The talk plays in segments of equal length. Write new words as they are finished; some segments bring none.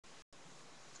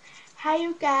Hi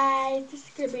you guys, this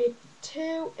is going to be a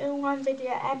 2-in-1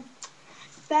 video.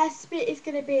 First bit is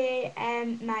going to be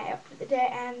my outfit of the day,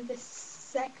 and the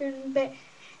second bit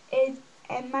is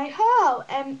my haul.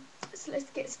 So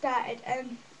let's get started,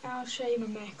 and I'll show you my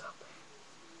makeup.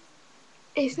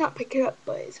 It's not picking up,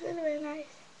 but it's really, really nice.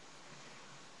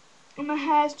 And my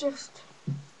hair's just,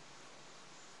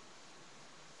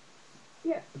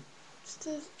 yeah, just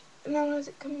as long as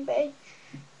it can be.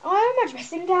 I have my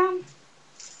dressing gown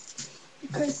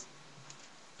because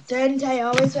don't I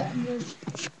always wear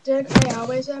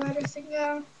my dressing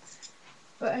gown?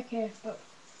 But okay, but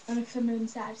because I'm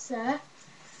inside, so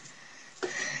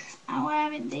I'm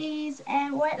wearing these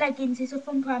white leggings. These are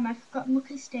from Primark. I've got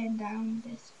mucky stain down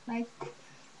this leg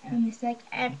and this leg.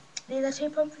 These are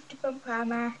 £2.50 from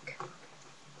Primark.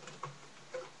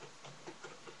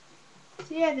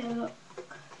 So yeah, they look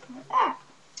like that.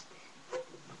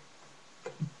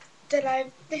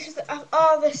 Then this is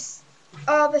all this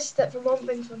stuff from one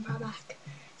thing from Primark.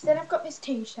 So then I've got this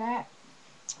t-shirt.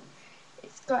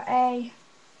 It's got I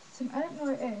don't know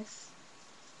what it is.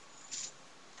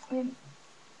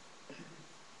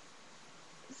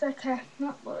 It's like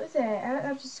what is it? I don't know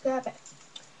how to describe it.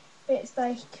 But it's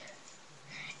like,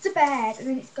 it's a bed, and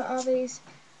then it's got all these,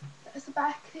 that's the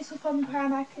back. This was from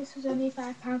Primark, this was only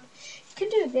 £5. You can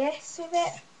do this with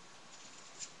it.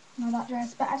 No, that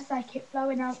dress, but I just like it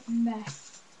flowing out from there.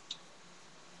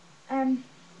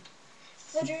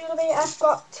 For the jewellery, I've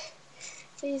got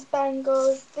these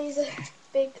bangles. These are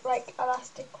big, like,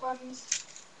 elastic ones.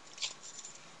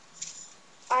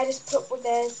 I just put up with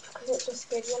these because it just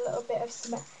gives you a little bit of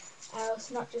something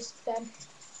else, not just them.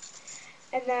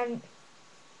 And then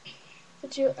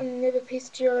another piece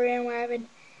of jewellery I'm wearing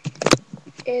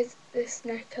is this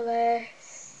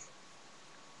necklace.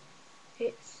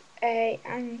 It's a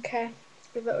anchor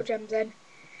with little gems in.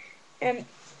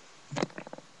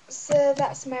 So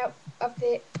that's my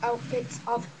outfits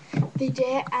of the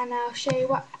day, and I'll show you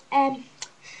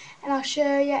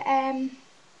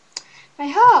my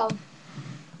haul.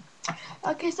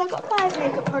 Okay, so I've got 5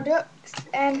 makeup products.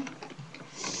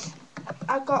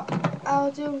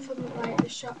 I'll do them from like the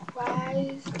shop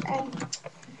wise.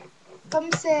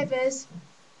 From Savers.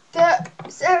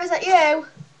 Sarah's that you?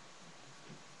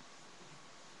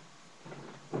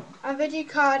 I'm video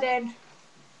carding.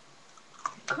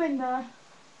 Come in there.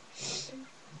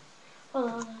 Hold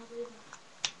on.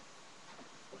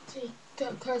 So you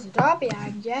don't close the door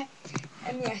behind you.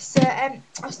 Yes, so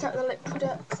I'll start with the lip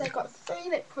products. I've got 3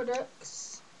 lip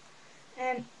products.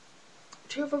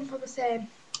 2 of them from the same.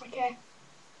 Okay.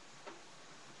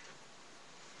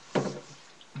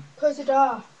 Close the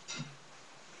door.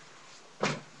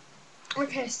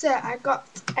 Okay, so I got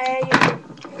a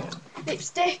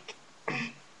lipstick.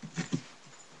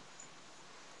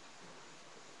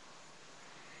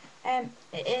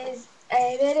 It is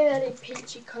a really, really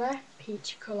peachy colour.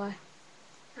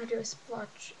 I'll do a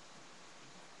splodge.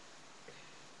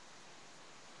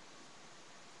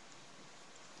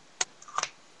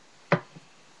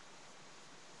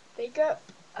 There you go,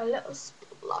 a little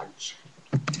splodge.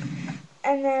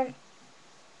 And then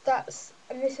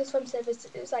this is from Savers.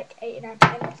 It was like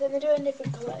 89p. So they're doing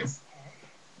different colours.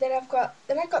 Then I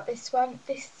got this one.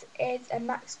 This is a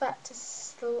Max Factor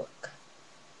Silk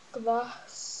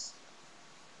Gloss,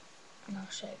 and I'll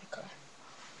show you the colour.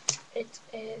 It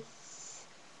is,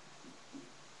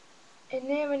 it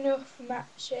near enough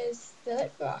matches the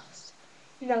lip gloss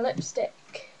and the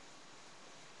lipstick.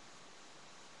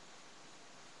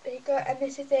 There you go, and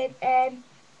this is in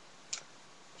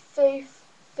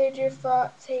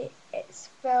 340. It's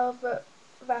velvet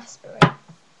raspberry.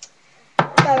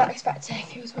 I don't expect to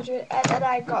if you was wondering. And then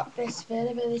I got this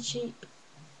really, really cheap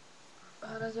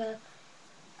one as well.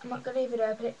 I'm not going to even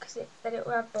open it because then it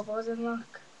will have bubbles in.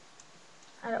 Look,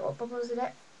 I don't want bubbles in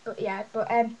it, but yeah. But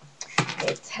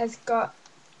it has got,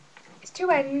 it's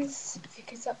 2 ends. If you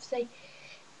can stop to see,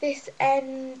 this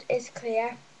end is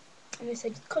clear and this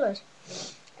end is coloured,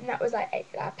 and that was like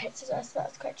 £8 as well, so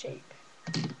that's quite cheap.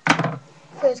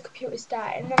 First computer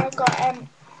start, and then I've got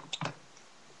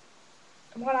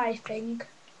one eye thing,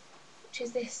 which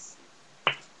is this.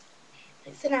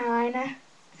 It's an eyeliner.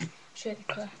 I'll show you the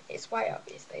colour. It's white,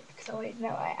 obviously, because I wanted to know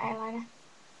white eyeliner.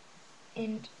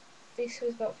 And this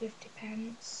was about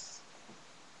 £50.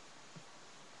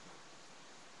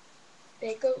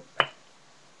 There you go.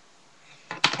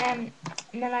 And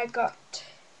then I got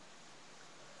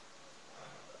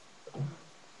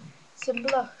some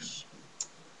blush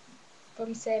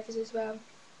from Savers as well.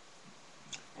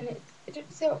 And it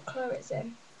didn't say what colour it's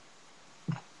in,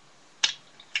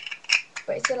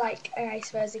 but it's like a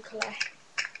nice rosy colour.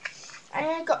 I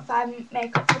only got 5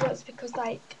 makeup products because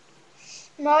like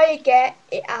more you get,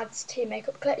 it adds to your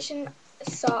makeup collection.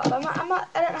 Sort of. I don't know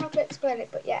how to explain it,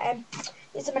 but yeah.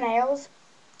 These are my nails.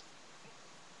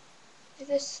 They're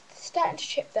just starting to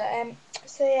chip though.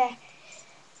 So yeah.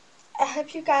 I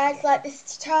hope you guys like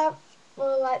this tutorial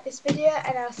or like this video,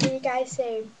 and I'll see you guys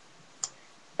soon.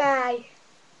 Bye.